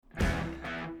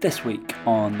This week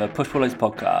on the Push Pull Legs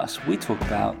podcast, we talk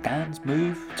about Dan's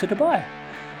move to Dubai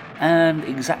and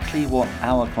exactly what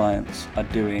our clients are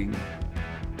doing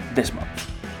this month.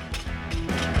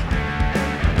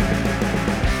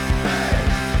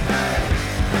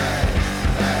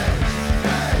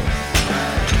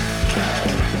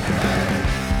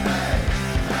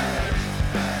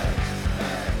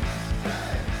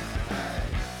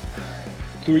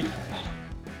 Three,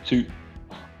 two,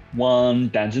 one.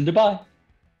 Dan's in Dubai.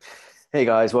 Hey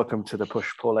guys, welcome to the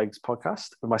Push Pull Legs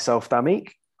podcast with myself, Damik.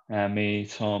 And me,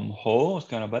 Tom Hall. What's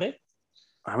going on, buddy?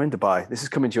 I'm in Dubai. This is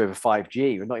coming to you over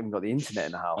 5G. We've not even got the internet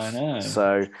in the house. I know.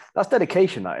 So that's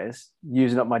dedication, that is.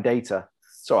 Using up my data.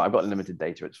 Sorry, I've got limited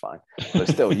data, it's fine. But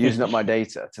still, using up my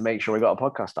data to make sure we got a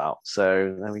podcast out.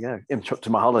 So there we go. Interrupt to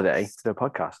my holiday to do a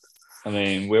podcast. I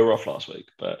mean, we were off last week,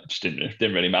 but it just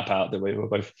didn't really map out that we were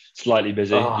both slightly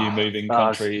busy. You moving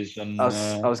countries,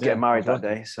 I was getting married that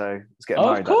day, so I was getting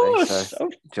married that day. So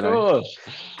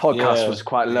podcast was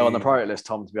quite low on the priority list,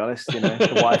 Tom. To be honest, you know,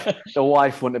 the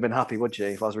wife wouldn't have been happy, would she,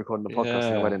 if I was recording the podcast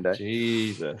on the wedding day?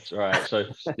 Jesus, right. So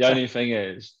the only thing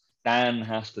is, Dan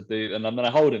has to do, and I'm going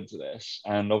to hold him to this.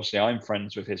 And obviously, I'm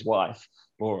friends with his wife,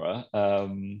 Laura.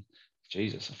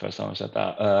 Jesus, the first time I said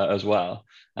that as well.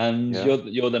 And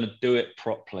you're going to do it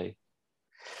properly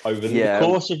over the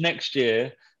course of next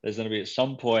year. There's going to be at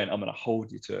some point I'm going to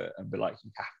hold you to it and be like,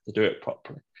 you have to do it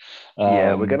properly.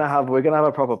 We're gonna have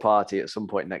a proper party at some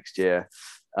point next year.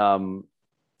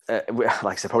 Like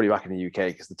I said, probably back in the UK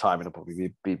because the timing will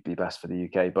probably be best for the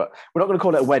UK. But we're not going to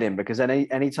call it a wedding because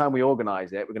any time we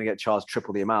organise it, we're going to get charged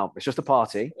triple the amount. It's just a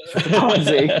party.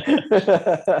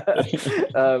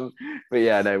 But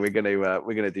yeah, no, we're going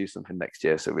to do something next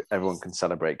year so everyone can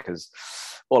celebrate because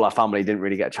all our family didn't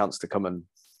really get a chance to come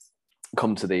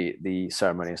to the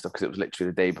ceremony and stuff because it was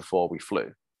literally the day before we flew,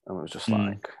 and it was just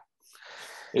like.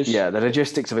 The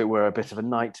logistics of it were a bit of a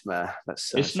nightmare.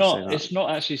 It's not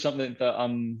actually something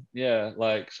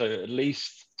that so at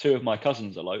least two of my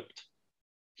cousins eloped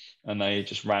and they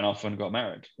just ran off and got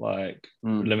married, like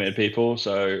limited people.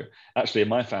 So actually in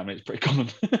my family it's pretty common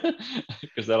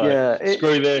because they're like,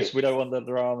 screw this, we don't want the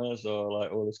dramas or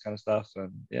like all this kind of stuff.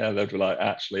 And they'll be like,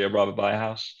 actually I'd rather buy a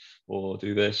house or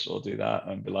do this or do that,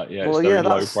 and be like, it's very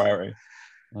low priority.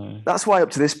 That's why up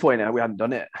to this point we hadn't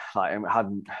done it. Like it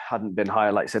hadn't been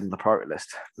higher, like I said, in the priority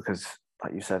list, because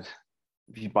like you said,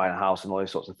 if you buy a house and all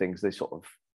those sorts of things, they sort of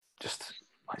just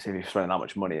like say if you're spending that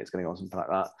much money, it's going to go on something like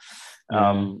that.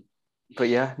 But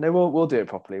we'll do it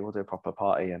properly. We'll do a proper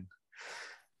party, and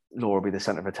Laura will be the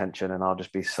centre of attention, and I'll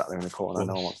just be sat there in the corner.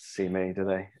 No one wants to see me, do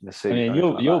they? In the suit. I mean,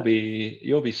 you'll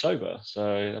be sober, so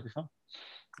that'll be fun.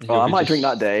 Well, I might drink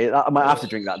that day. I might have to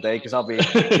drink that day because I'll be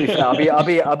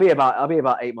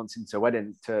about 8 months into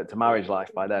wedding to marriage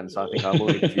life by then. So I think I will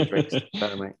need a few drinks,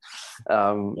 mate.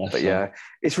 But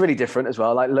it's really different as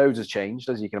well. Like loads has changed,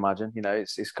 as you can imagine. You know,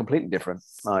 it's completely different.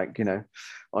 Like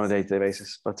on a day-to-day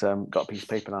basis. But got a piece of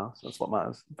paper now, so that's what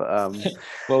matters. But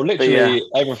literally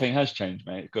everything has changed,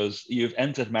 mate. Because you've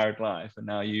entered married life and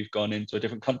now you've gone into a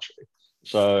different country.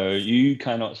 So you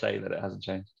cannot say that it hasn't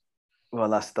changed. Well,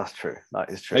 that's true. That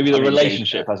is true. Maybe the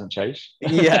relationship hasn't changed.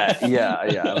 Yeah.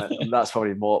 That's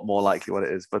probably more likely what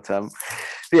it is. But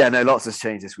lots has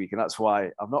changed this week, and that's why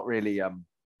I've not really.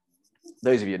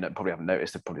 Those of you that probably haven't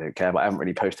noticed, they probably don't care, but I haven't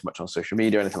really posted much on social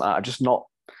media or anything like that. I've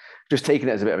just taken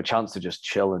it as a bit of a chance to just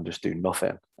chill and just do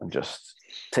nothing and just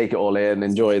take it all in,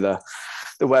 enjoy the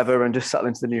weather, and just settle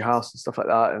into the new house and stuff like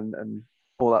that, and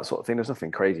all that sort of thing. There's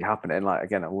nothing crazy happening. Like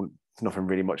again, it's nothing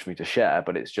really much for me to share,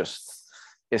 but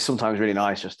it's sometimes really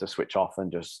nice just to switch off and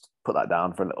just put that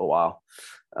down for a little while.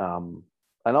 And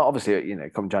obviously,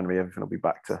 come January, everything will be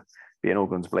back to being all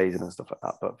guns blazing and stuff like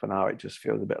that. But for now, it just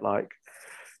feels a bit like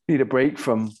need a break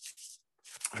from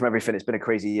everything. It's been a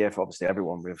crazy year for obviously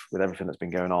everyone with everything that's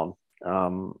been going on.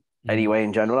 Anyway,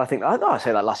 in general, I think I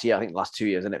say that last year. I think the last 2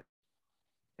 years, and it's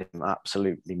been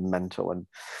absolutely mental. And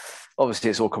obviously,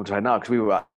 it's all come to a head now because we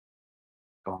were.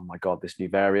 Oh my God, this new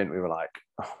variant. We were like,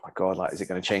 oh my God, like, is it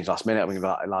going to change last minute? Are we going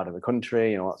to be allowed in the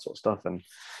country? That sort of stuff. And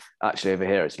actually over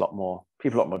here, it's people are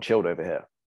a lot more chilled over here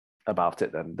about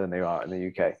it than they are in the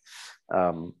UK.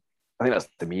 I think that's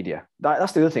the media.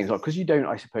 That's the other thing, because you don't,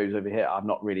 I suppose, over here, I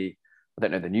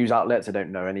don't know the news outlets. I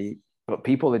don't know any, but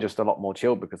people are just a lot more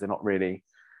chilled because they're not really,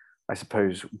 I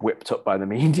suppose, whipped up by the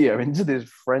media into this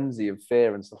frenzy of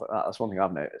fear and stuff like that. That's one thing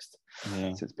I've noticed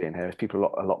since being here. Is people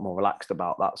are a lot more relaxed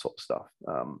about that sort of stuff.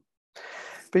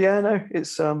 But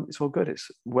it's all good.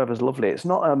 Weather's lovely. It's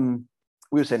not.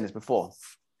 We were saying this before.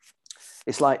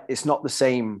 It's like it's not the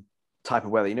same type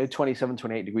of weather. 27,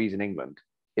 28 degrees in England.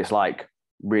 It's like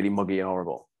really muggy and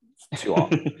horrible. too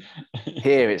hot.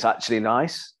 Here it's actually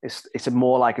nice. It's a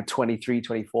more like a 23,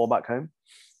 24 back home.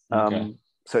 Okay.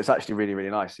 So it's actually really, really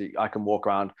nice. I can walk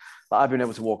around. Like, I've been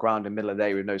able to walk around in the middle of the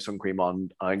day with no sun cream on.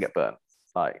 I don't get burnt.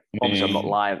 Like, obviously I'm not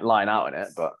lying out in it,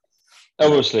 but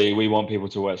obviously we want people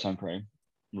to wear sun cream,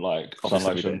 like sun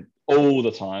obviously lotion all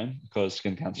the time, because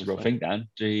skin cancer is a real thing, Dan.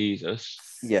 Jesus.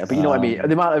 Yeah, but you know what I mean?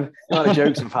 The amount of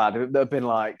jokes I've had that have been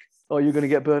like, oh, you're going to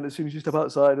get burnt as soon as you step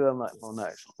outside. And I'm like, oh, no,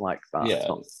 it's not like that. Yeah. It's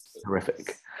not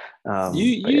horrific.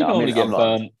 You normally get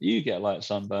burnt. You get like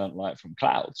sunburnt like from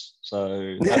clouds.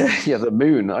 So yeah, the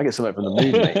moon. I get something from the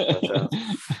moon, mate.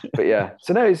 But yeah,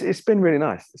 so no, it's been really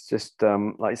nice. It's just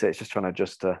like you say, it's just trying to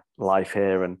adjust to life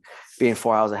here, and being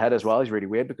 4 hours ahead as well is really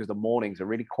weird because the mornings are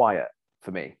really quiet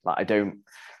for me. Like, I don't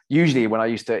usually, when I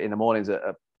used to in the mornings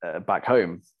back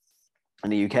home in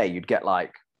the UK, you'd get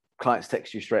like clients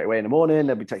text you straight away in the morning.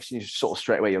 They'll be texting you sort of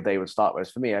straight away. Your day would start.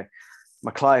 Whereas for me,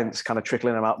 my clients kind of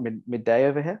trickling them out midday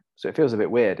over here. So it feels a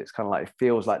bit weird. It's kind of like, it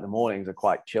feels like the mornings are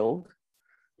quite chilled.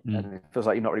 And it feels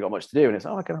like you've not really got much to do. And it's,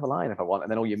 I can have a line if I want.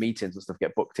 And then all your meetings and stuff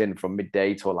get booked in from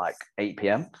midday till like 8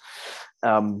 p.m.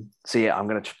 So yeah, I'm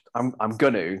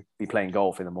gonna be playing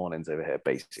golf in the mornings over here,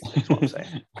 basically, is what I'm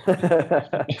saying.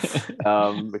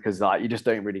 Because like, you just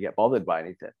don't really get bothered by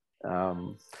anything.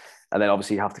 And then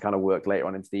obviously you have to kind of work later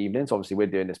on into the evenings. Obviously we're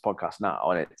doing this podcast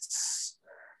now and it's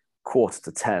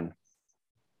 9:45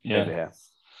 over here.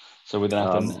 So we're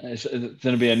gonna have to, it's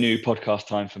gonna be a new podcast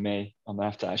time for me. I'm gonna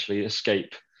have to actually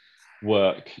escape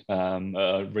work at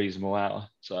a reasonable hour.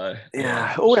 So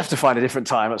yeah, or we have to find a different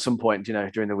time at some point,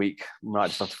 during the week. We might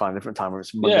just have to find a different time, where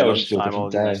it's Monday lunchtime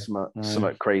or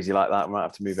something crazy like that. We might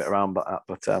have to move it around,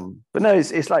 but no,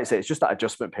 it's like I say, it's just that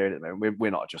adjustment period at the moment.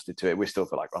 We're not adjusted to it. We still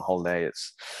feel like we're on holiday.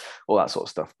 It's all that sort of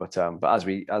stuff. But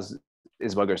as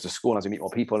Isabel goes to school and as we meet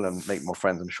more people and make more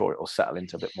friends, I'm sure it will settle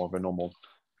into a bit more of a normal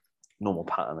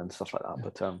pattern and stuff like that.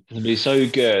 But it'll be so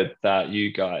good that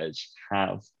you guys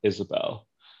have Isabel,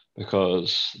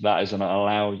 because that is going to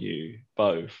allow you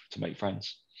both to make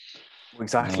friends.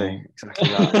 Exactly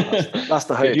that. That's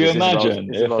the hope. Could you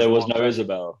imagine if there was no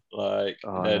Isabel? Like,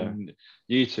 then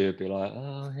you two would be like,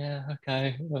 oh yeah,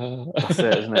 okay. That's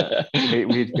it, isn't it?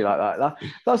 We'd be like that.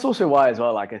 That's also why as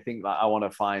well, like, I think that I want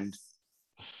to find,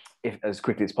 if as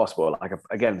quickly as possible, like,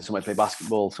 again, somewhere to play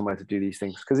basketball, somewhere to do these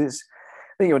things, because I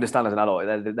think you understand as an adult,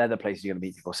 they're the places you're going to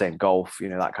meet people. Same golf,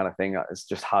 that kind of thing. It's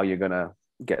just how you're going to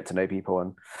get to know people.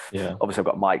 And obviously I've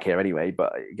got Mike here anyway,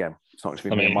 but again, it's not just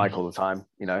me and Mike all the time.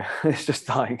 It's just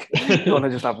like, you want to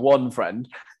just have one friend.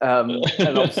 And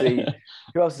obviously,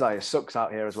 who else is out here? Suck's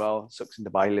out here as well. Suck's in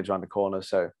Dubai, he lives around the corner,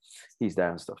 so he's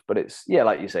there and stuff. But it's,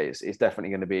 like you say, it's definitely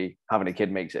going to be, having a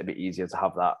kid makes it a bit easier to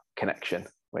have that connection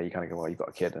where you kind of go, well, you've got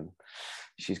a kid and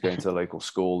she's going to the local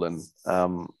school, and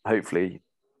hopefully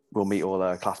we'll meet all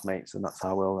our classmates, and that's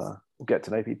how we'll get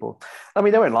to know people. I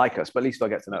mean, they won't like us, but at least they'll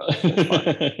get to know us.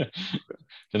 Going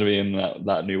to be in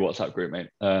that new WhatsApp group, mate.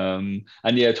 And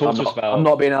yeah, talk to us about. I'm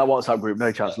not being in that WhatsApp group.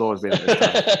 No chance. Laura's been in this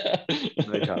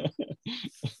time. No chance.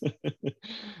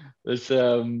 There's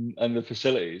and the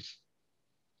facilities,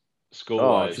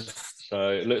 school-wise.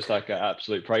 So it looks like an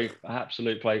absolute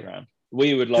playground.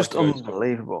 We would love just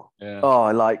unbelievable. Yeah. Oh,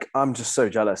 I'm just so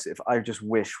jealous. If I just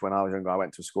wish when I was younger I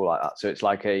went to a school like that. So it's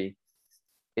like a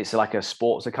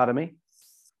sports academy.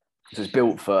 So it's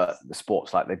built for the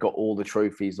sports. Like, they've got all the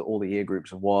trophies that all the year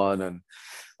groups have won and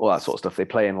all that sort of stuff. They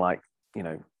play in like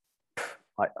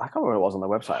I can't remember what it was on their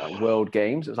website, like World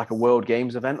Games. It was like a World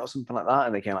Games event or something like that,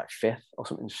 and they came like 5th or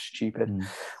something stupid. And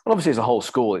obviously, as a whole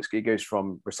school, it goes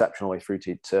from reception all the way through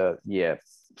to year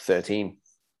 13.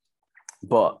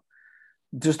 But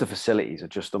just the facilities are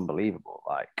just unbelievable.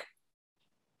 Like,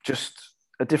 just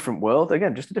a different world.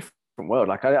 Again, just a different world.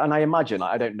 Like, I imagine,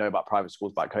 I don't know about private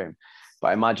schools back home, but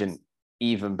I imagine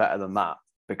even better than that,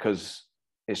 because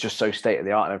it's just so state of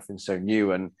the art and everything's so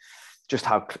new, and just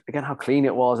how clean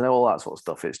it was and all that sort of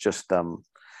stuff. It's just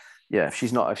if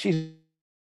she's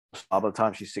by the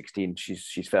time she's 16,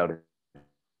 she's failed.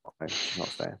 She's not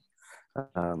staying.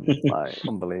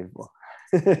 Unbelievable.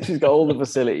 She's got all the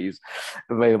facilities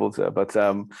available to her, but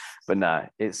nah,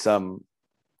 it's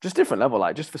just different level,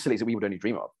 like just facilities that we would only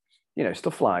dream of.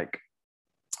 Stuff like,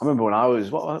 I remember when I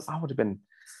would have been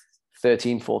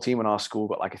 13, 14 when our school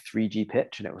got like a 3G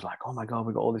pitch, and it was like, oh my God,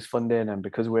 we got all this funding, and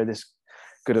because we're this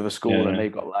good of a school, and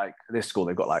they've got like this school,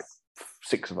 they've got like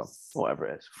 6 of them, whatever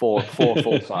it is, four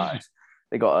full size.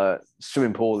 They got a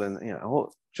swimming pool, and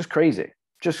just crazy.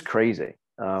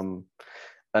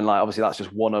 And like, obviously that's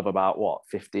just one of about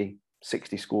 50,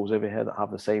 60 schools over here that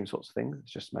have the same sorts of things.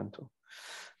 It's just mental.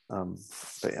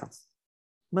 But yeah,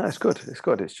 no, it's good.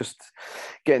 It's just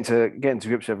getting to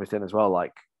grips with everything as well.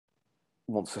 Like,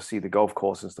 wants to see the golf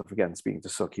course and stuff again. Speaking to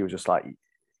Suk, he was just like,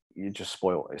 "You're just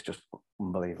spoiled. It's just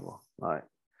unbelievable." Like,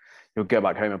 you'll go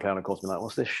back home and play on a course and be like,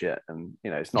 "What's this shit?" And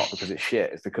it's not because it's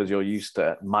shit. It's because you're used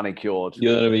to manicured.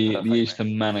 You're gonna be used to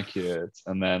manicured,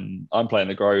 and then I'm playing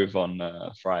the Grove on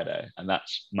Friday, and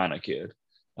that's manicured.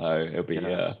 It'll be,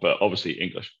 but obviously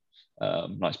English.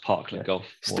 Nice parkland golf.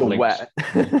 Still wet.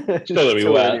 Still gonna be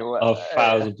wet, really wet.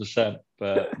 1,000%.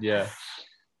 But yeah.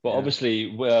 But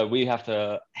obviously, we have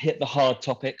to hit the hard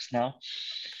topics now.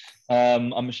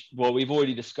 We've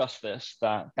already discussed this,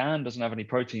 that Dan doesn't have any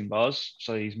protein bars,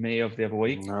 so he's me of the other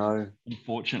week. No,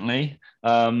 unfortunately.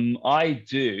 I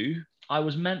do. I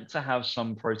was meant to have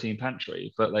some protein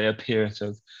pantry, but they appear to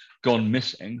have gone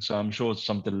missing. So I'm sure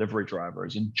some delivery driver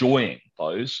is enjoying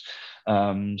those.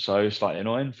 So slightly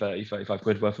annoying, 30, 35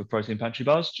 quid worth of protein pantry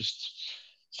bars, just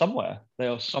somewhere. They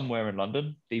are somewhere in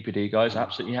London. DPD guys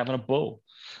absolutely having a ball.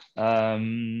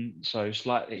 So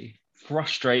slightly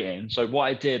frustrating. So what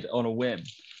I did on a whim,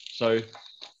 so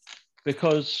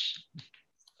because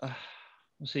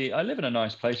see, I live in a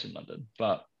nice place in London,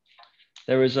 but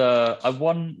there is a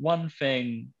one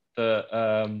thing that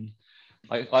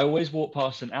I always walk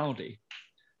past an Aldi,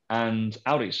 and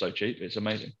Aldi's so cheap, it's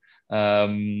amazing.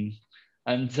 They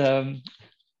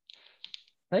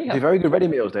do very good ready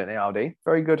meals, don't they, Aldi?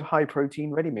 Very good high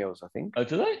protein ready meals, I think. Oh,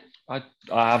 do they? I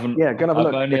haven't. Yeah, go and have a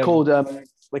look.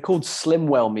 They're called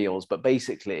Slimwell meals, but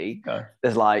basically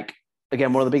there's like,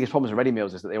 again, one of the biggest problems with ready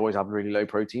meals is that they always have really low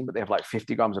protein, but they have like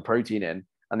 50 grams of protein in,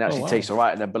 and they actually taste all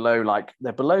right, and they're below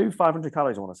 500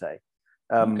 calories, I want to say.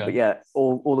 But yeah,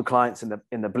 all the clients in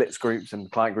the Blitz groups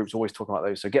and client groups always talk about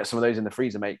those. So get some of those in the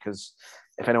freezer, mate, because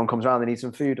if anyone comes around, they need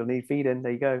some food or need feeding.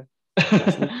 There you go.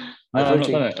 No, I've not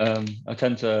done it. I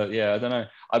tend to, I don't know.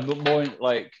 I'm more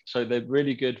like, so they're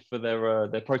really good for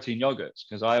their protein yogurts,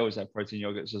 because I always have protein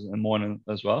yogurts in the morning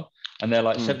as well, and they're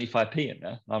like 75p in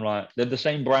there. I'm like, they're the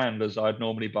same brand as I'd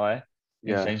normally buy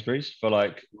in Sainsbury's for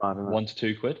like 1 to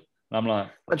 2 quid. And I'm like,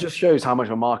 that just shows how much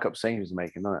of a markup Sainsbury's are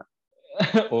making, doesn't it?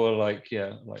 Or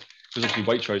because obviously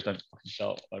Waitrose don't fucking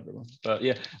sell everyone. But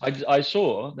yeah, I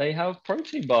saw they have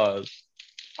protein bars.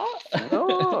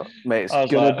 Oh, mate,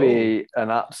 it's gonna be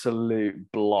an absolute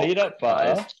block. Peanut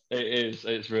butter. It is.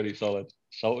 It's really solid.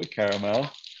 Salted caramel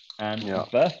and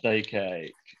birthday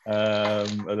cake.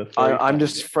 I'm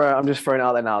just throwing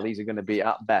out there now. These are going to be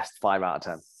at best 5 out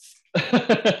of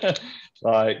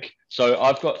 10.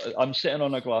 I'm sitting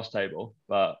on a glass table,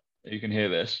 but you can hear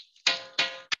this.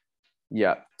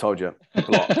 Yeah, told you.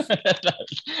 Blocks.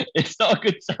 It's not a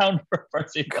good sound for a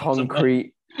protein.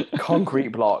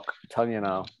 Concrete block. I'm telling you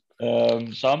now.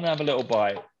 So I'm gonna have a little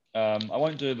bite. I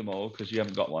won't do them all because you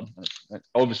haven't got one.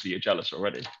 Obviously, you're jealous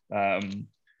already.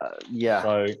 Yeah.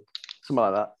 So something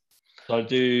like that. So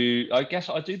I guess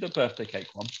I do the birthday cake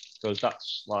one because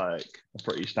that's like a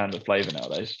pretty standard flavor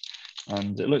nowadays,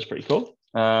 and it looks pretty cool.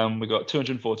 We got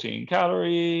 214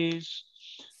 calories.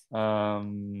 I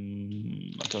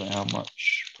don't know how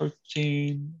much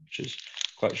protein, which is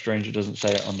quite strange. It doesn't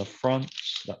say it on the front.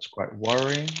 So that's quite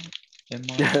worrying in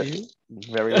my view.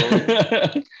 Very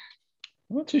worrying. I'm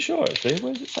not too sure actually.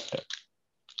 Where does it say it?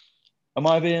 Am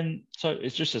I being so? It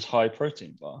just says high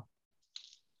protein bar.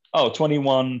 Oh,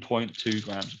 21.2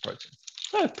 grams of protein.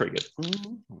 That's pretty good.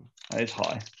 Mm-hmm. That is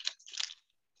high.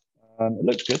 It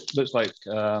looks good. It looks like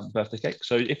birthday cake.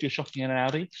 So if you're shopping in an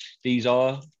Aldi, these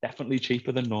are definitely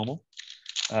cheaper than normal.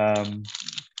 I can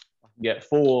get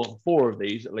four of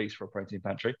these at least for a protein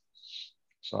pantry.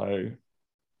 So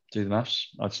do the maths.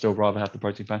 I'd still rather have the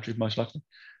protein pantry most likely.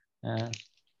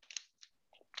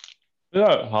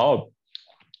 Yeah, hard.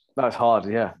 That's hard,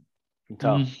 yeah. You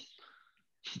can tell.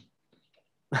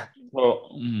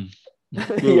 Well,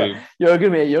 yeah, you're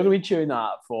gonna be chewing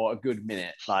that for a good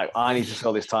minute. Like, I need to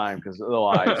sell this time because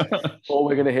otherwise, all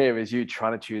we're gonna hear is you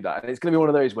trying to chew that, and it's gonna be one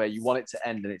of those where you want it to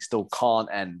end and it still can't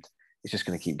end. It's just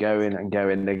gonna keep going and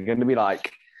going. They're gonna be like, I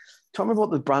can't remember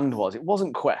what the brand was. It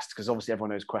wasn't Quest because obviously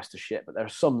everyone knows Quest is shit, but there are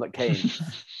some that came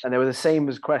and they were the same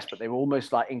as Quest, but they were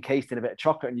almost like encased in a bit of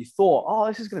chocolate, and you thought, oh,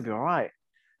 this is gonna be all right,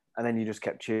 and then you just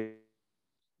kept chewing.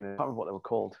 I can't remember what they were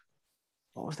called.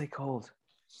 What was they called?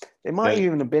 It might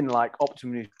even have been like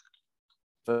Optimum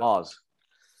for ours.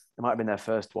 It might have been their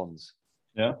first ones.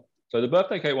 Yeah. So the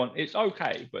birthday cake one, it's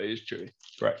okay, but it is chewy.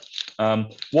 Correct.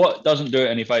 What doesn't do it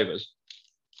any favors?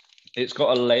 It's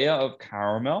got a layer of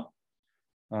caramel.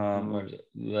 Where is it?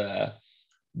 There.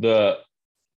 That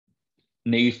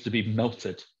needs to be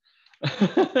melted.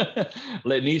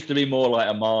 It needs to be more like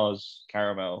a Mars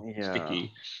caramel,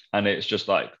 sticky, and it's just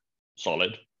like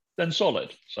solid. Then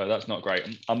solid. So that's not great.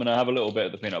 I'm going to have a little bit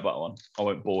of the peanut butter one. I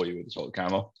won't bore you with the salted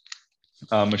caramel.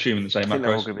 I'm assuming the same I think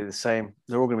they're all macros. going to be the same.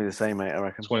 They're all going to be the same, mate, I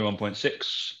reckon.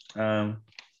 21.6.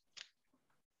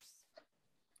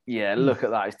 Yeah, look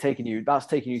at that. That's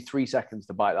taking you 3 seconds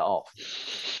to bite that off.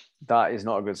 That is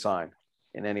not a good sign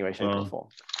in any way, shape, or form.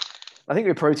 I think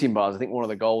with protein bars, I think one of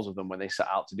the goals of them when they set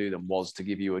out to do them was to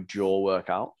give you a jaw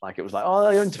workout. Like it was like, oh,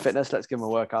 they're into fitness. Let's give them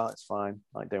a workout. It's fine.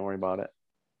 Like, don't worry about it.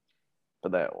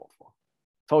 But they're awful.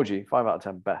 Told you, 5 out of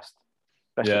 10, best.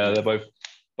 Yeah, they're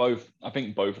both. I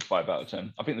think both are 5 out of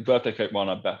 10. I think the birthday cake one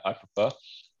I prefer.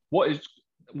 What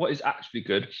is actually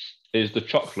good is the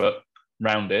chocolate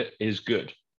round it is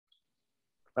good.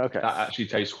 Okay. That actually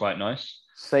tastes quite nice.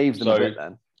 Saves them a bit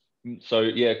then. So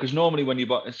yeah, because normally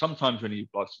sometimes when you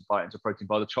bite into a protein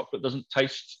bar, the chocolate doesn't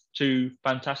taste too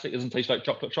fantastic. It doesn't taste like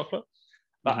chocolate.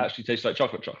 That actually tastes like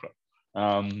chocolate,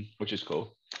 which is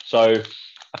cool. So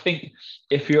I think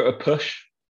if you're at a push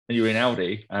and you're in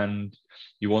Aldi and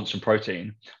you want some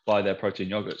protein, buy their protein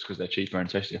yogurts because they're cheaper and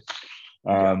tastier.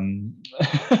 And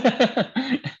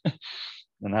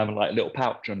have a little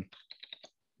pouch and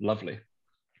lovely.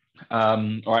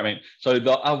 All right, mate. So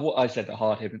what I said, the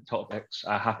hard hitting topics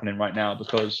are happening right now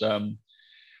because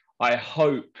I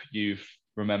hope you've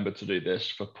remembered to do this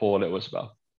for poor little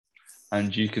Isabel,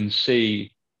 and you can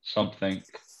see something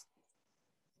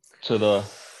to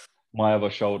my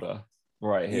other shoulder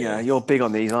right here. Yeah, you're big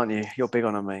on these, aren't you? You're big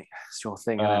on them, mate. It's your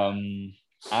thing.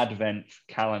 Advent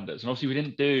calendars, and obviously we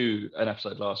didn't do an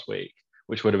episode last week,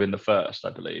 which would have been the first,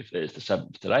 I believe. It is the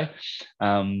 7th today.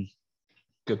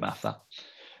 Good math, that.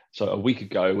 So a week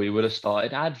ago, we would have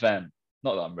started Advent.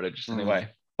 Not that I'm religious anyway,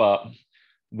 but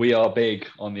we are big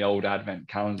on the old Advent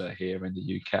calendar here in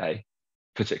the UK,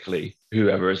 particularly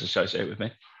whoever is associated with me.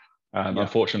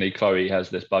 Unfortunately, Chloe has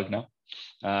this bug now.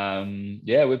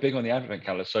 We're big on the Advent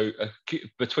calendar. So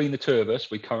between the two of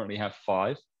us, we currently have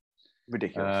 5.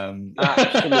 Ridiculous.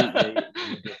 Absolutely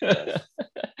ridiculous.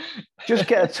 Just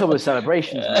get a tub of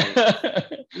celebrations, mate.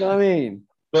 You know what I mean?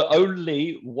 But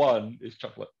only one is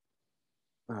chocolate.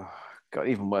 Oh, God,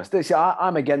 even worse.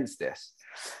 I'm against this.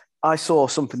 I saw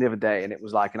something the other day and it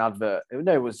was like an advert.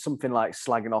 No, it was something like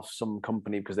slagging off some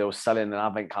company because they were selling an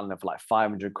advent calendar for like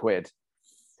 500 quid.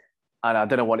 And I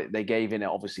don't know what they gave in it.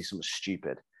 Obviously something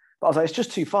stupid. But I was like, it's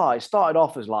just too far. It started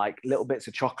off as like little bits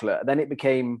of chocolate. Then it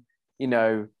became,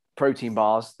 protein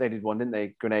bars. They did one, didn't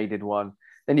they? Grenade did one.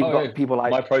 Then you've got people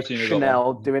like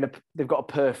Chanel they've got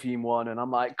a perfume one. And I'm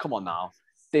like, come on now.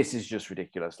 This is just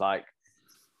ridiculous. Like,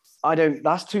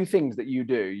 that's 2 things that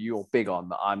you're big on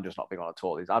that I'm just not big on at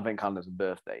all. These advent calendars and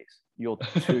birthdays. You're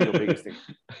 2 of your biggest things.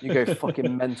 You go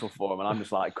fucking mental for them. And I'm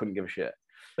just like, I couldn't give a shit.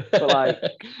 But like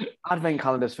advent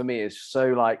calendars for me is so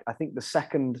like, I think the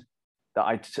second that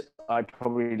I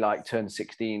probably like turned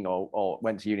 16 or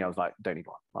went to uni, I was like, don't need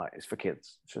one. Like, it's for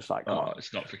kids. It's just like, come on.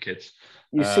 It's not for kids.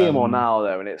 You see them all now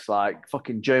though, and it's like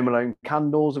fucking Joe Malone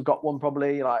candles have got one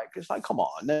probably. Like, it's like, come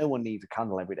on, no one needs a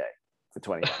candle every day for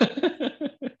 20 minutes.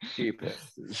 Stupid.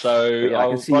 So yeah, I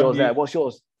can see yours there. What's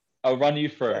yours? I'll run you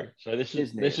through. Yeah. So this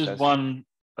is one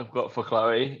I've got for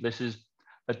Chloe. This is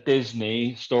a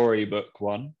Disney storybook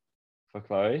one for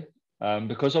Chloe,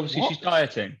 because obviously she's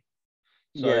dieting.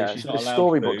 So yeah, she's not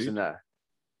storybooks in there.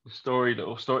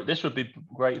 Little story. This would be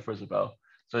great for Isabel.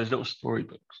 So there's little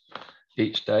storybooks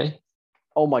each day.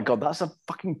 Oh my God, that's a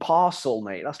fucking parcel,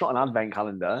 mate. That's not an advent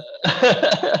calendar.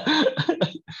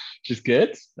 Which is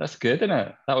good. That's good, isn't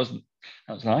it? That was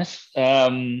nice.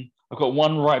 I've got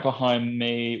one right behind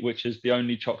me, which is the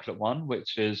only chocolate one,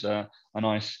 which is a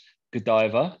nice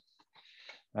Godiva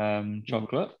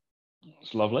chocolate.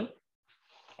 It's lovely.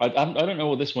 I don't know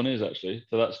what this one is actually,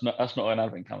 so that's not an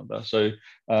advent calendar. So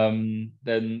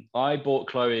then I bought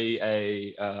Chloe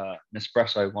a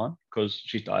Nespresso one because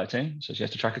she's dieting, so she has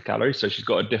to track her calories. So she's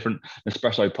got a different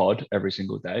Nespresso pod every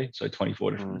single day, so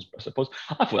 24 different Nespresso pods.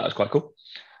 I thought that was quite cool.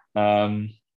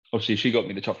 Obviously, she got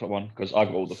me the chocolate one because I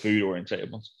got all the food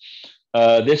orientated ones.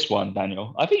 This one,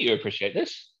 Daniel, I think you appreciate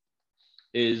this,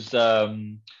 is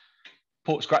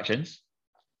pork scratchings.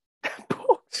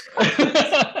 Pork scratchings.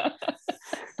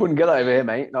 Wouldn't get that over here,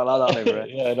 mate. Not allowed that over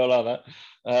here. Yeah, not like that.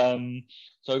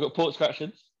 So I've got pork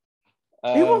scratchings.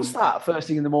 Who wants that first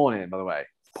thing in the morning, by the way?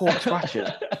 Pork scratching.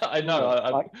 I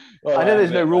know. I know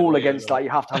there's no rule against like you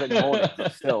have to have it in the morning,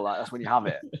 but still, like, that's when you have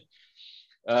it.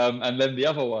 And then the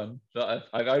other one that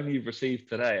I've only received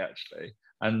today, actually,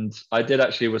 and I did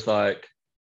actually was like,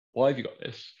 why have you got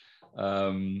this?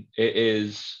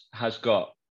 It has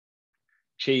got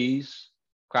cheese,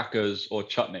 crackers, or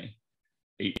chutney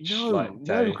each No,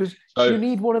 day. because So you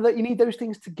need one of that. You need those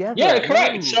things together. yeah,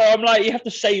 correct. No. So I'm like, you have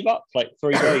to save up like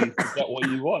 3 days to get what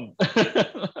you want.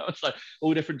 It's like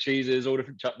all different cheeses, all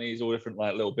different chutneys, all different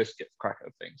like little biscuit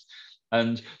cracker things.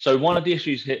 And so one of the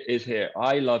issues is here.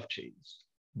 I love cheese,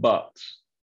 but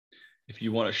if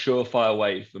you want a surefire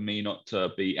way for me not to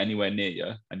be anywhere near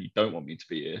you and you don't want me to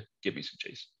be here, give me some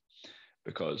cheese.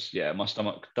 Because yeah, my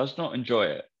stomach does not enjoy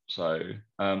it. So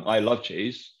I love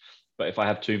cheese, but if I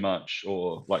have too much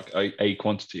or like a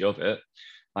quantity of it,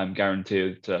 I'm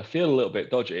guaranteed to feel a little bit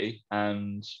dodgy,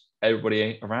 and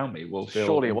everybody around me will feel.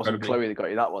 Surely it wasn't Chloe that got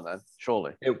you that one then.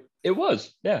 Surely it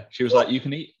was. Yeah, she was like, you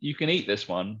can eat this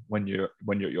one when you're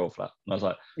at your flat, and I was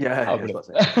like, yeah. I was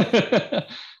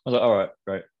like, all right,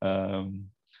 great.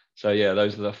 So yeah,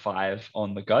 those are the 5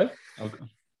 on the go.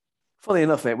 Funnily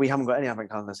enough, mate, we haven't got any advent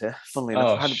calendars here. Funnily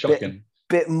enough, I had shocking.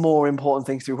 Bit more important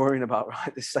things to be worrying about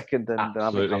right this second than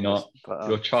absolutely not. But,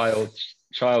 your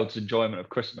child's enjoyment of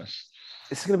Christmas.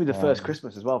 This is going to be the first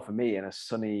Christmas as well for me in a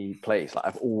sunny place. Like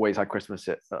I've always had Christmas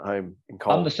at home in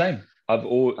cold. I'm the same.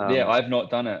 I've not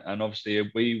done it, and obviously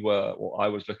I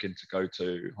was looking to go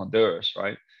to Honduras,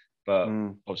 right? But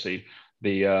obviously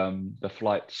the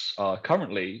flights are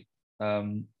currently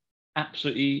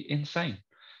absolutely insane.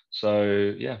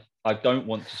 So yeah, I don't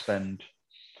want to spend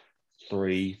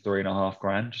 3.5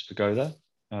 grand just to go there.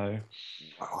 Oh,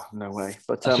 no way.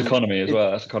 But that's economy as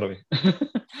well. That's economy.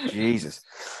 Jesus.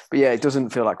 But yeah, it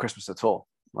doesn't feel like Christmas at all.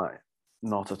 Like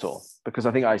not at all. Because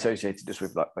I think I associated this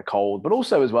with like the cold, but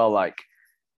also as well, like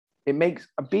it makes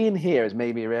being here has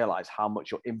made me realize how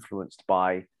much you're influenced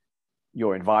by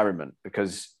your environment,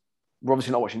 because we're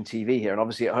obviously not watching TV here. And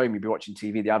obviously at home, you'd be watching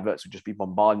TV, the adverts would just be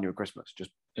bombarding you at Christmas,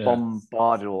 just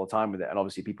bombarded all the time with it. And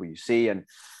obviously people you see and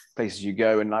places you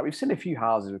go. And like we've seen a few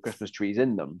houses with Christmas trees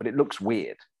in them, but it looks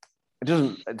weird. It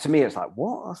doesn't, to me, it's like,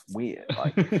 what? That's weird.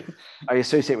 Like I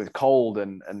associate with cold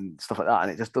and stuff like that.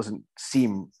 And it just doesn't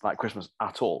seem like Christmas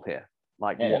at all here,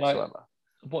 like whatsoever.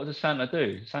 Like, what does Santa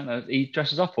do? Santa, he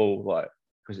dresses up all like,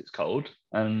 because it's cold,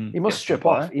 and he must strip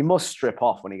off. He must strip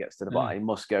off when he gets to the bar. He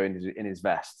must go in his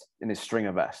vest, in his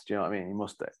stringer vest. Do you know what I mean? He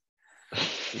must do.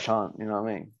 He can't. You know what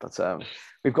I mean? But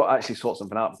we've got to actually sort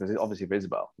something out, because obviously for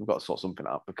Isabel, we've got to sort something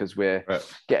out, because we're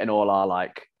getting all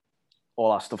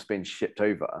our stuff's being shipped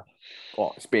over.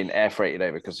 Well, it's being air freighted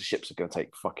over because the ships are going to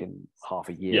take fucking half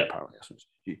a year apparently, or something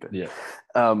stupid. Yeah.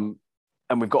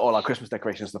 And we've got all our Christmas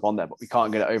decoration stuff on there, but we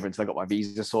can't get it over until I got my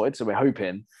visa sorted. So we're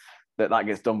hoping that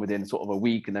gets done within sort of a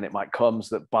week, and then it might come,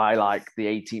 so that by like the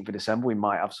 18th of December we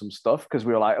might have some stuff, because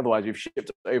we were like, otherwise we've shipped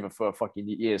it over for a fucking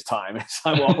year's time. It's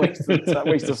like what a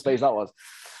waste of space that was.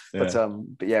 Yeah.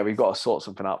 But yeah, we've got to sort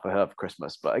something out for her for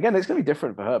Christmas. But again, it's going to be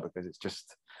different for her, because it's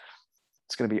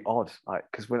going to be odd, like,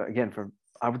 because we're again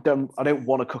I don't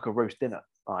want to cook a roast dinner,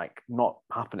 like not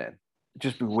happening.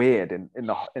 Just be weird in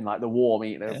like the warm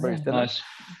eating a roast dinner. Nice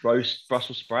roast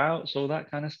Brussels sprouts, all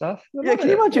that kind of stuff. Can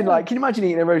you imagine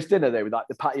eating a roast dinner there with like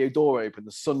the patio door open,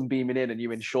 the sun beaming in, and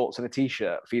you in shorts and a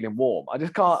t-shirt feeling warm? I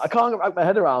can't wrap my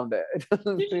head around it. It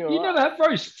doesn't feel you never have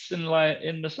roasts in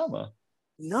the summer?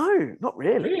 No, not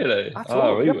really. Really? At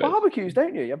all. You have barbecues,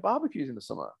 don't you? You have barbecues in the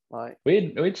summer. Like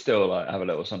we'd still like have a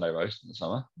little Sunday roast in the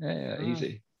summer. Yeah,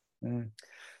 easy. Yeah.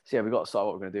 So yeah, we've got to start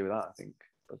what we're going to do with that, I think.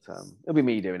 But it'll be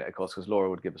me doing it, of course, because Laura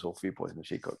would give us all food poisoning if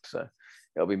she cooked. So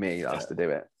it'll be me that has to do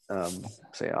it.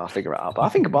 So yeah, I'll figure it out. But I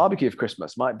think a barbecue for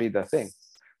Christmas might be the thing.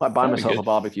 Might buy myself a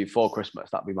barbecue for Christmas.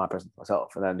 That'd be my present to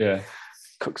myself. And then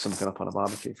cook something up on a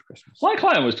barbecue for Christmas. My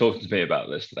client was talking to me about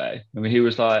this today. I mean, he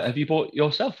was like, have you bought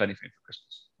yourself anything for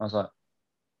Christmas? I was like,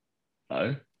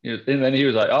 no. And then he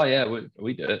was like, oh yeah,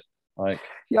 we did it. Like,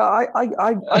 yeah,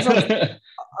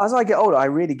 as I get older, I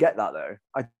really get that though.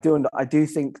 I do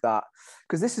think that,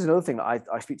 because this is another thing that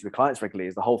I speak to with clients regularly,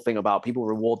 is the whole thing about people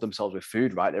reward themselves with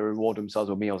food, right? They reward themselves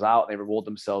with meals out, they reward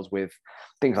themselves with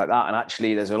things like that. And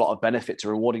actually there's a lot of benefit to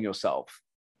rewarding yourself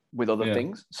with other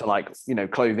things. So like,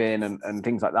 clothing and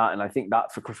things like that. And I think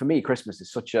that for me, Christmas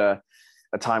is such a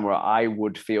time where I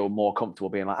would feel more comfortable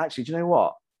being like, actually, do you know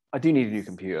what? I do need a new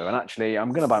computer, and actually I'm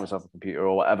going to buy myself a computer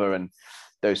or whatever. And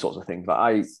those sorts of things. But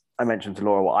I mentioned to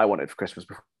Laura what I wanted for Christmas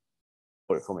before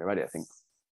it for me already, I think.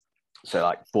 So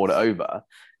like bought it over.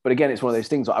 But again, it's one of those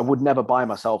things that I would never buy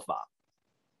myself that,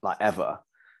 like ever.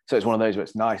 So it's one of those where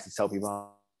it's nice to tell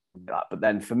people that. But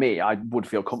then for me, I would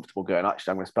feel comfortable going,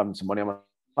 actually, I'm going to spend some money on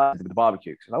the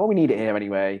barbecue. Because like, well, we need it here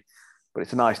anyway. But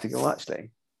it's nice to go, actually,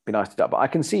 it'd be nice to do that. But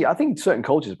I think certain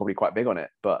cultures are probably quite big on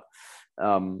it. But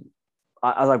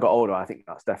as I've got older, I think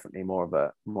that's definitely more of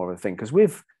a thing. Because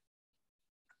with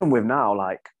now,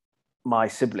 like, my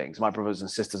siblings, my brothers and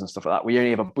sisters and stuff like that,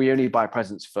 we only buy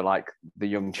presents for like the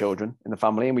young children in the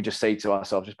family. And we just say to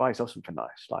ourselves, just buy yourself something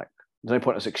nice. Like there's no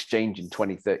point us exchanging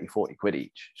 20, 30, 40 quid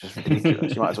each. It's just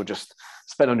ridiculous. You might as well just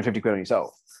spend 150 quid on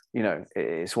yourself. You know,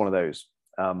 it's one of those.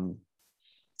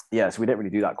 Yeah, so we don't really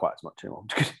do that quite as much anymore.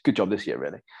 Good job this year,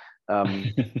 really.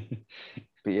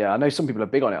 But yeah, I know some people are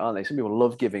big on it, aren't they? Some people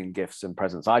love giving gifts and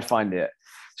presents. I find it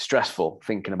stressful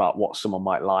thinking about what someone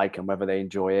might like and whether they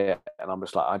enjoy it. And I'm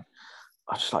just like,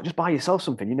 just buy yourself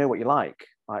something. You know what you like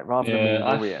rather than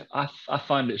me worrying. I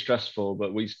find it stressful,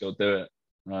 but we still do it.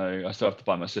 I still have to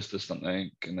buy my sister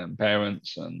something, and then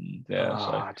parents, and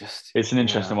it's an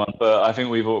interesting one. But I think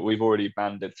we've already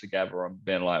banded together on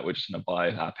being like, we're just gonna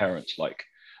buy our parents like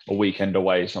a weekend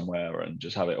away somewhere and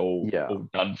just have it all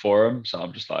done for them. So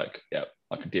I'm just like, yeah,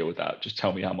 I can deal with that. Just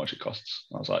tell me how much it costs.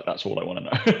 I was like, that's all I want to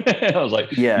know. I was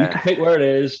like, you can pick where it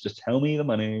is. Just tell me the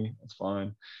money. It's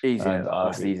fine. Easy.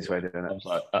 That's the easiest way of doing it. I was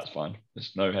like, that's fine.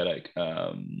 There's no headache.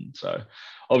 So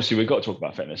obviously we've got to talk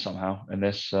about fitness somehow in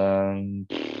this.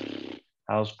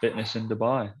 How's fitness in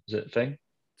Dubai? Is it a thing?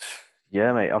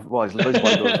 Yeah, mate. There's loads of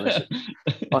bodybuilders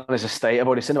on this estate. I've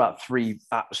already seen about 3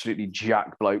 absolutely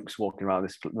jacked blokes walking around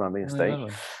the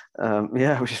estate.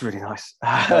 Yeah, which is really nice.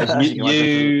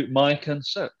 you Mike, and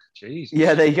Suk. Jeez.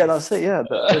 Yeah, there you go. That's it. Yeah.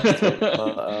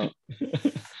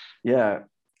 Yeah.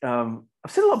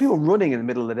 I've seen a lot of people running in the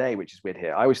middle of the day, which is weird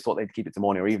here. I always thought they'd keep it to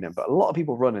morning or evening, but a lot of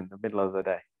people run in the middle of the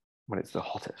day when it's the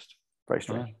hottest. Very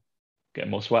strange.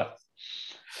 Getting more sweat.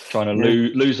 Trying to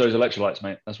lose those electrolytes,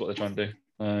 mate. That's what they're trying to do.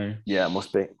 Yeah,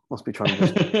 must be trying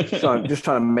to just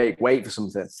trying to make weight for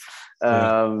something.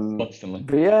 Constantly.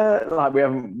 But yeah, like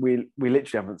we literally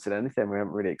haven't seen anything. We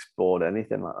haven't really explored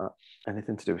anything like that.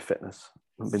 Anything to do with fitness.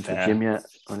 I haven't been to a gym yet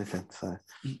or anything.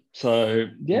 So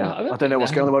yeah, I don't know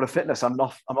what's going on in the world of fitness. I'm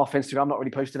off Instagram. I'm not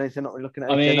really posting anything. Not really looking at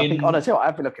anything. I think honestly, what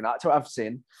I've been looking at, what I've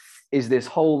seen, is this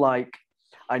whole like.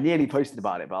 I nearly posted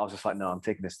about it, but I was just like, no, I'm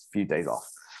taking this few days off.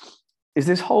 Is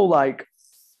this whole like.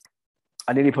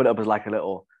 I nearly put it up as like a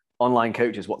little online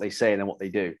coaches, what they say and then what they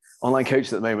do. Online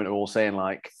coaches at the moment are all saying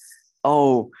like,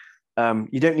 you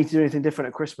don't need to do anything different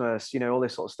at Christmas, you know, all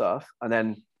this sort of stuff. And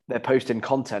then they're posting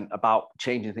content about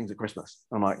changing things at Christmas.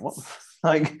 I'm like, what?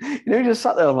 Like, you know, just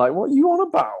sat there. I'm like, what are you on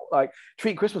about? Like,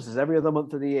 treat Christmas as every other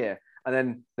month of the year. And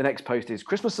then the next post is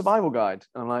Christmas survival guide.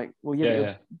 And I'm like, well,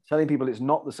 you're telling people it's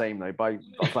not the same though. I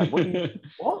was like,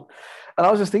 what? And I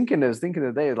was just thinking,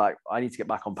 the day, like, I need to get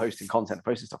back on posting content,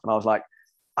 posting stuff. And I was like,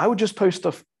 I would just post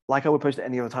stuff like I would post at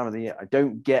any other time of the year. I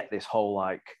don't get this whole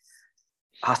like,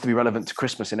 has to be relevant to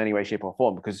Christmas in any way, shape or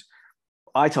form, because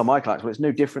I tell my clients, well, it's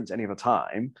no different to any other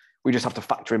time. We just have to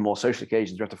factor in more social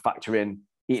occasions. We have to factor in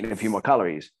eating a few more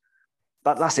calories.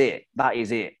 That's it. That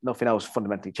is it. Nothing else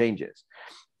fundamentally changes.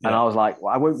 Yeah. And I was like,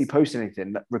 well, I won't be posting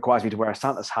anything that requires me to wear a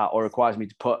Santa's hat or requires me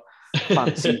to put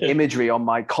fancy imagery on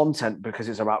my content because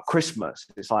it's about Christmas.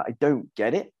 It's like, I don't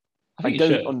get it. I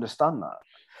don't understand that.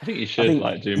 I think you should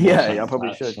do more. Yeah, I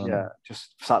probably should. Yeah,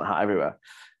 just Santa hat everywhere.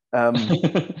 I'm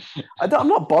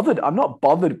not bothered. I'm not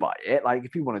bothered by it. Like,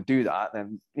 if people want to do that,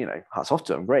 then, you know, hats off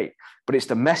to them. Great. But it's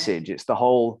the message. It's the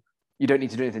whole, you don't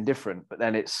need to do anything different. But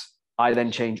then I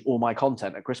then change all my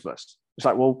content at Christmas. It's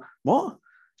like, well, what?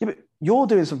 Yeah, but you're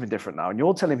doing something different now. And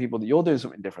you're telling people that you're doing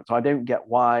something different. So I don't get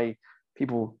why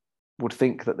people would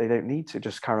think that they don't need to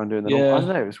just carry on doing the normal. I don't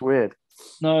know. It's weird.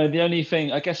 No, the only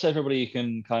thing, I guess everybody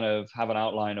can kind of have an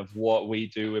outline of what we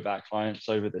do with our clients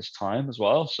over this time as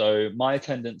well. So my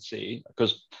tendency,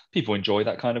 because people enjoy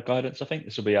that kind of guidance, I think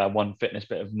this will be our one fitness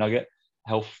bit of nugget,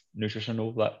 health, nutrition,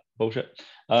 all that bullshit.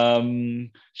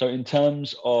 So in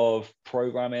terms of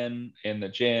programming in the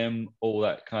gym, all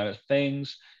that kind of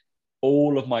things,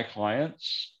 all of my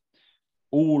clients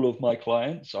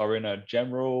are in a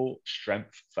general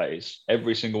strength phase,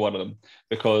 every single one of them,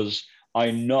 because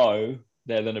I know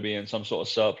they're going to be in some sort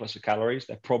of surplus of calories.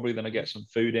 They're probably going to get some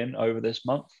food in over this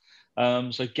month.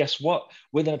 So guess what?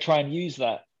 We're going to try and use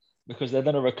that because they're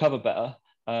going to recover better.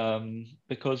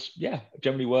 Because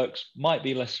generally works might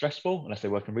be less stressful unless they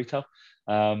work in retail.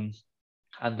 And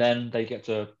then they get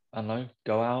to, I don't know,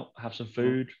 go out, have some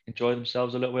food, enjoy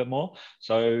themselves a little bit more.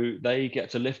 So they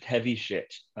get to lift heavy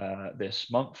shit this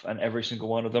month, and every single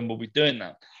one of them will be doing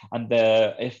that. And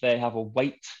if they have a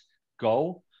weight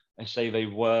goal, and say they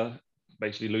were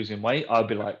basically losing weight, I'd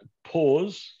be like,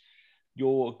 pause.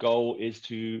 Your goal is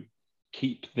to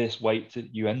keep this weight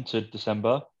that you entered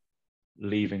December,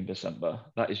 leaving December.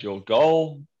 That is your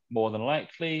goal, more than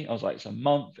likely. I was like, it's a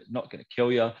month, it's not going to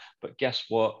kill you. But guess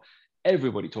what?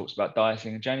 Everybody talks about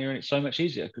dieting in January, and it's so much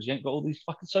easier because you ain't got all these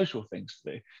fucking social things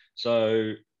to do.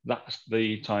 So that's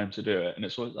the time to do it. And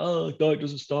it's always, oh, diet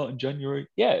doesn't start in January.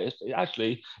 Yeah,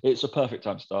 it's a perfect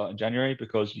time to start in January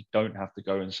because you don't have to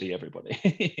go and see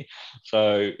everybody.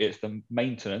 So it's the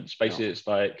maintenance. Basically, it's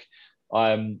like,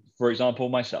 for example,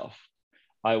 myself,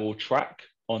 I will track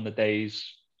on the days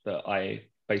that I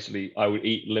would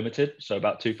eat limited, so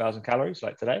about 2,000 calories,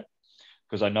 like today,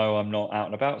 because I know I'm not out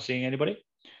and about seeing anybody.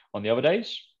 On the other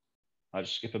days, I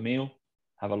just skip a meal,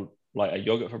 have a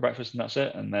yogurt for breakfast, and that's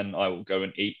it. And then I will go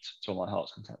and eat till my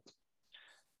heart's content.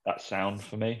 That's sound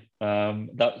for me.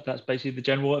 That's basically the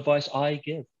general advice I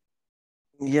give.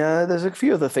 Yeah, there's a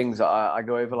few other things that I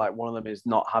go over. Like one of them is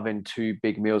not having two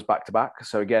big meals back to back.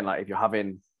 So again, like if you're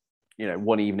having,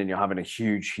 one evening you're having a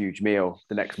huge meal,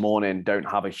 the next morning don't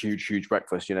have a huge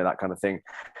breakfast, that kind of thing.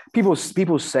 People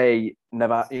say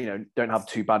never, don't have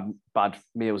two bad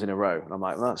meals in a row, and I'm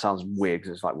like, well, that sounds weird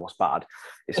because it's like, what's bad?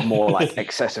 It's more like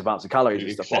excessive amounts of calories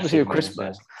and stuff. Obviously with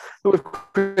Christmas, but with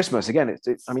Christmas again,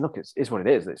 I mean, look, it's what it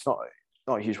is. It's not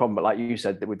a huge problem, but like you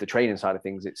said, with the training side of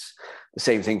things, it's the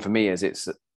same thing for me. As it's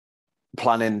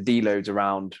planning deloads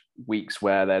around weeks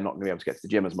where they're not going to be able to get to the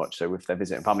gym as much. So if they're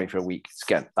visiting family for a week,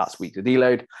 again, that's week to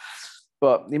deload.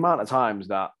 But the amount of times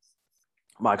that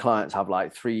my clients have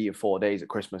like 3 or 4 days at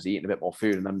Christmas eating a bit more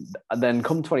food, and then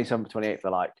come 27th, 28th,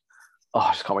 they're like, oh,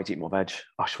 I just can't wait to eat more veg.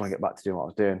 I just want to get back to doing what I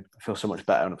was doing. I feel so much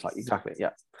better. And it's like, exactly, yeah.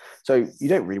 So you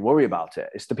don't really worry about it.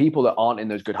 It's the people that aren't in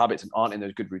those good habits and aren't in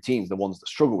those good routines, the ones that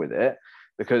struggle with it,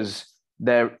 because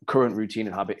their current routine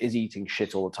and habit is eating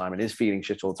shit all the time and is feeling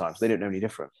shit all the time. So they don't know any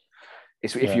different.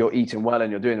 It's if you're eating well and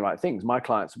you're doing the right things. My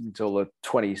clients until the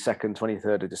 22nd,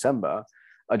 23rd of December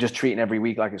are just treating every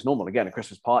week like it's normal. Again, a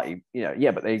Christmas party,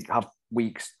 but they have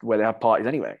weeks where they have parties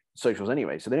anyway, socials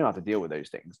anyway. So they don't have to deal with those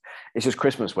things. It's just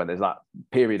Christmas when there's that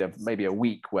period of maybe a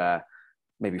week where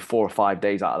maybe 4 or 5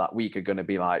 days out of that week are going to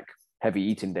be like heavy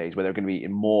eating days where they're going to be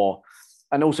eating more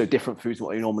and also different foods than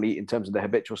what they normally eat in terms of the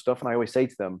habitual stuff. And I always say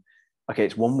to them, okay,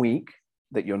 it's 1 week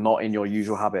that you're not in your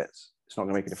usual habits. It's not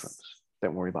going to make a difference.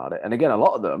 Don't worry about it. And again, a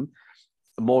lot of them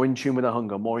are more in tune with their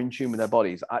hunger, more in tune with their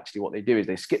bodies. Actually, what they do is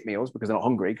they skip meals because they're not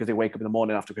hungry, because they wake up in the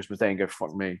morning after Christmas Day and go,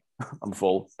 fuck me, I'm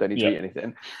full, don't need to eat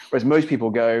anything. Whereas most people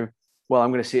go, well,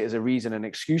 I'm going to see it as a reason, an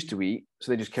excuse to eat.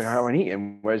 So they just carry on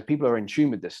eating. Whereas people who are in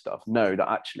tune with this stuff know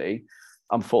that actually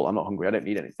I'm full, I'm not hungry, I don't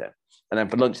need anything. And then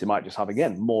for lunch, they might just have,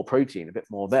 again, more protein, a bit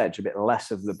more veg, a bit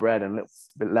less of the bread and a little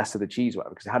bit less of the cheese,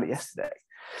 whatever, because they had it yesterday.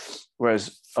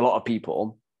 Whereas a lot of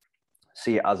people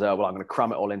see it as I'm going to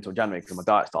cram it all into January because my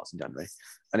diet starts in January.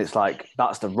 And it's like,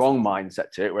 that's the wrong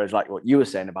mindset to it. Whereas like what you were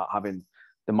saying about having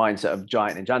the mindset of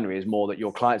giant in January is more that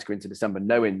your clients go into December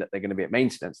knowing that they're going to be at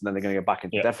maintenance and then they're going to go back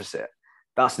into deficit.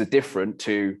 That's the different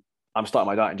to I'm starting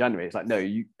my diet in January. It's like, no,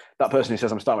 that person who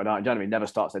says I'm starting my diet in January never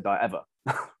starts their diet ever.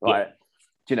 Right.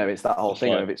 It's that whole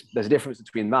thing of there's a difference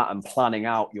between that and planning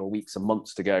out your weeks and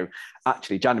months to go,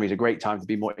 actually, January is a great time to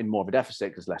be more of a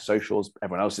deficit because less socials.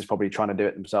 Everyone else is probably trying to do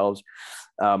it themselves,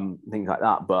 things like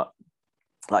that. But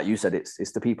like you said,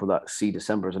 it's the people that see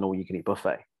December as an all-you-can-eat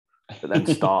buffet, but then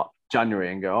start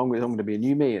January and go, I'm going to be a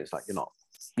new me. It's like, you're not.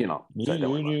 So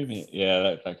new me.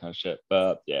 Yeah, that kind of shit.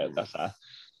 But yeah,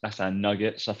 that's our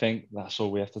nuggets. I think that's all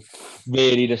we have to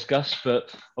really discuss.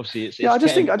 But obviously, it's I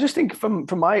just think from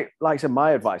my, like I said,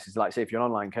 my advice is like, say if you're an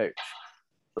online coach,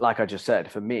 like I just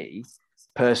said, for me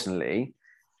personally,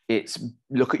 it's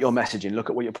look at your messaging, look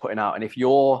at what you're putting out, and if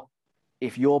you're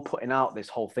putting out this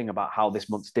whole thing about how this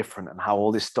month's different and how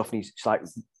all this stuff needs, it's like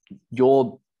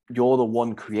you're the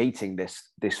one creating this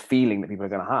feeling that people are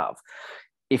going to have.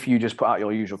 If you just put out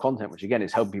your usual content, which again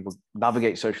is helping people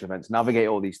navigate social events, navigate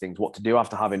all these things, what to do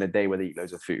after having a day where they eat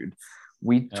loads of food.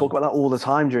 We talk about that all the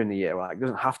time during the year. Right? It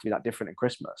doesn't have to be that different at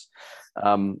Christmas.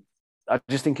 I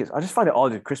just find it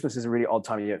odd. Christmas is a really odd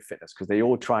time of year at fitness because they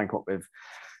all try and come up with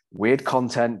weird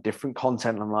content, different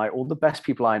content. And I'm like, all the best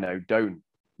people I know don't.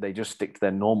 They just stick to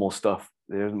their normal stuff.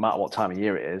 It doesn't matter what time of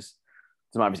year it is.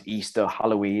 It doesn't matter if it's Easter,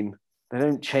 Halloween. They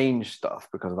don't change stuff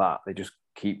because of that. They just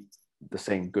keep the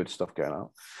same good stuff going out.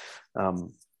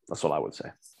 That's all I would say.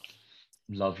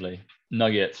 Lovely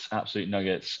nuggets, absolute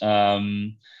nuggets.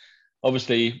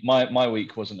 Obviously my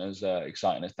week wasn't as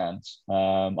exciting as Dan's.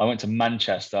 I went to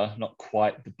Manchester, not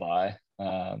quite Dubai.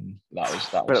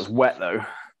 That was wet though.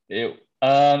 It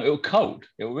was cold.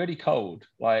 It was really cold.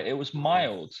 Like it was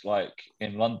mild, like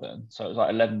in London. So it was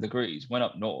like 11 degrees. Went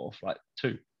up north like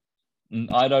 2. And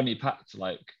I'd only packed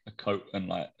like a coat and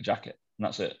like a jacket, and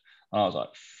that's it. And I was like,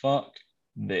 fuck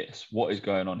this. What is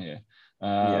going on here?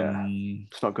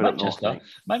 It's not good Manchester. up north,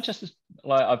 Manchester's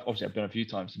like I've been a few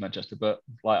times to Manchester, but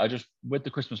like I just with the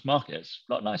Christmas markets,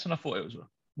 not nice, and I thought it was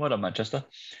well done, Manchester.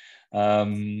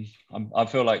 I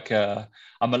feel like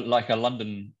I'm like a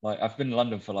London, like I've been in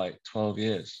London for like 12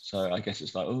 years. So I guess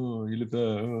it's like, oh, you live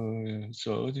there. Oh, yeah.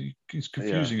 So it's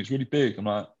confusing. It's really big. I'm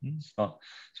like, it's not,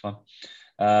 it's fine.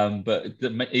 But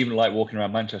even like walking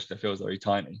around Manchester feels very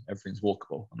tiny. Everything's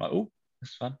walkable. I'm like, oh,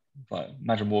 that's fun. Like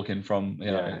imagine walking from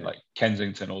like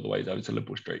Kensington all the way over to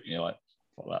Liverpool Street. You're like,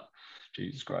 fuck that.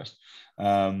 Jesus Christ.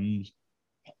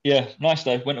 Yeah, nice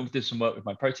day. Went and did some work with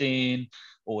my protein,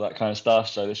 all that kind of stuff.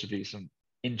 So there should be some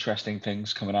interesting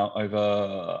things coming out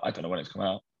over. I don't know when it's coming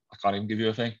out. I can't even give you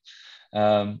a thing.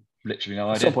 Literally no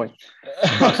idea. Some point.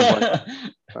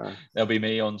 There'll be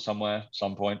me on somewhere,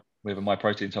 some point with my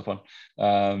protein top on.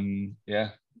 Yeah,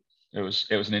 it was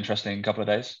an interesting couple of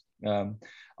days.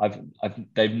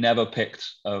 They've never picked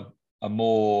a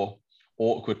more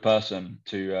awkward person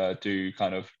to do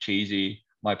kind of cheesy,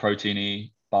 my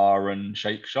proteiny bar and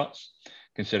shake shots,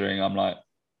 considering I'm like,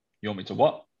 you want me to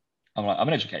what? I'm like, I'm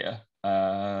an educator.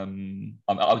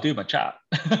 I'll do my chat.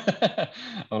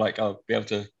 I'm like, I'll be able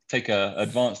to take a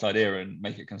advanced idea and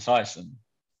make it concise and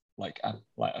like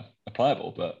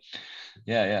applicable. But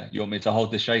yeah, you want me to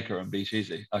hold this shaker and be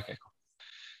cheesy? Okay,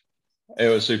 cool. It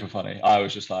was super funny. I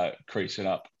was just like creasing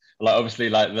up. Like obviously,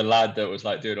 like the lad that was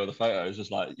like doing all the photos was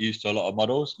like used to a lot of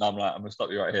models, and I'm like, I'm gonna stop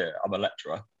you right here. I'm a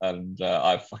lecturer, and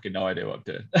I have fucking no idea what I'm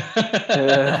doing.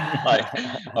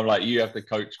 I'm like, you have to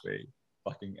coach me,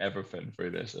 fucking everything through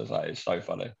this. I was like, it's so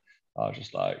funny. I was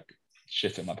just like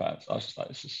shitting my pants. I was just like,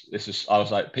 this is. I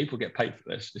was like, people get paid for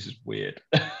this. This is weird.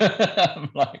 I'm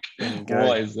like,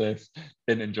 what is this?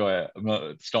 Didn't enjoy it.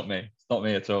 It's not me. It's not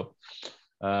me at all.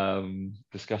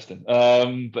 Disgusting.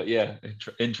 But yeah,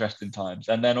 interesting times.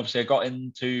 And then obviously I got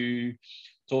into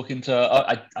talking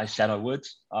to I said I would.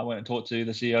 I went and talked to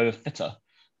the CEO of Fitter,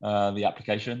 the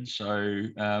application. So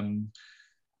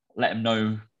let him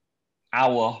know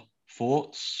our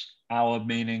thoughts, our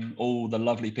meaning all the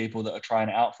lovely people that are trying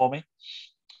it out for me,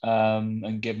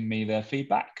 and giving me their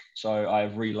feedback. So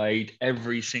I've relayed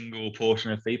every single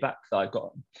portion of feedback that I've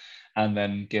gotten, and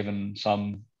then given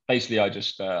some. Basically,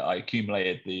 I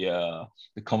accumulated the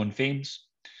common themes,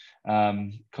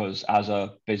 because as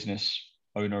a business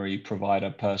owner, provider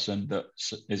person that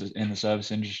is in the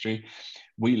service industry,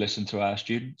 we listen to our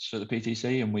students at the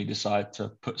PTC and we decide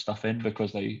to put stuff in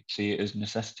because they see it as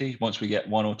necessity. Once we get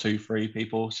 1 or 2, 3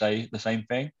 people say the same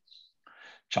thing,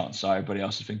 chances are everybody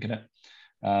else is thinking it.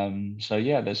 So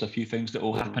yeah, there's a few things that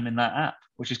will happen in that app,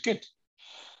 which is good.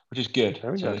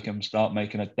 They can start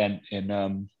making a dent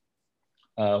in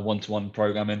one-to-one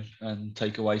programming and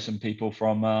take away some people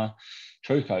from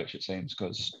True Coach, it seems,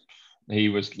 because he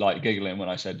was like giggling when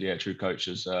I said, yeah, True Coach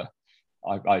is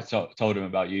I told him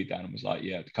about you, Dan, and was like,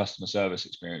 yeah, the customer service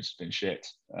experience has been shit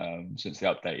since the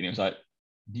update. And he was like,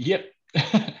 yep,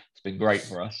 it's been great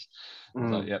for us. I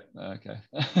was like, yep, okay.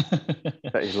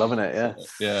 Bet he's loving it, yeah.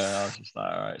 Yeah, I was just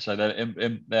like, all right. So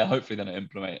they're hopefully going to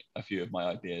implement a few of my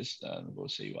ideas. We'll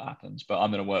see what happens. But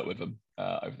I'm going to work with them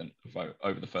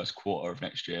over the first quarter of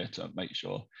next year to make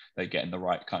sure they get in the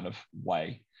right kind of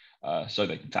way, so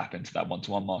they can tap into that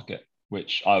one-to-one market.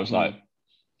 Which I was like,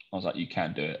 you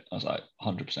can do it. I was like,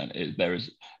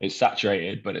 100%. It's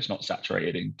saturated, but it's not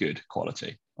saturated in good quality.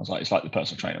 I was like, it's like the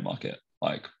personal trainer market.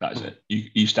 Like that is it.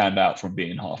 You stand out from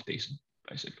being half decent,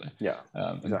 basically. Yeah.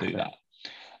 And do that.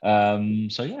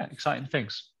 So yeah, exciting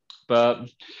things. But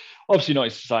obviously not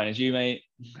as exciting as you, mate.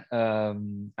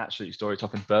 Absolutely story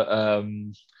topping. But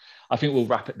I think we'll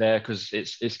wrap it there because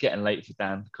it's getting late for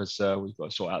Dan because we've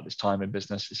got to sort out this time in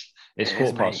business. It's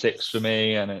 6:15 for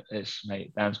me, and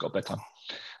mate, Dan's got bedtime.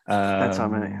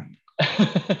 Bedtime, innit?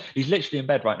 He's literally in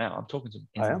bed right now. I'm talking to him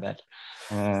in bed.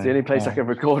 It's the only place I can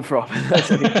record from.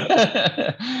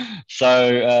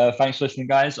 So thanks for listening,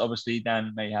 guys. Obviously,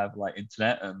 Dan may have like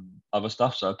internet and other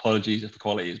stuff, so apologies if the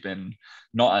quality has been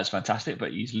not as fantastic,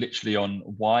 but he's literally on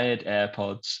wired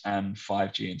AirPods and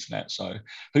 5G internet. So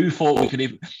who thought we could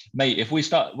even, mate,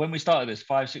 when we started this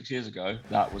 5-6 years ago,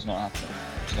 that was not happening.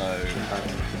 So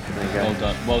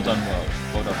well done world,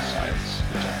 well done science.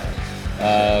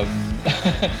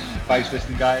 Thanks for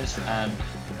listening, guys, and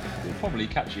we'll probably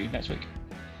catch you next week.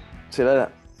 See you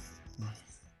later.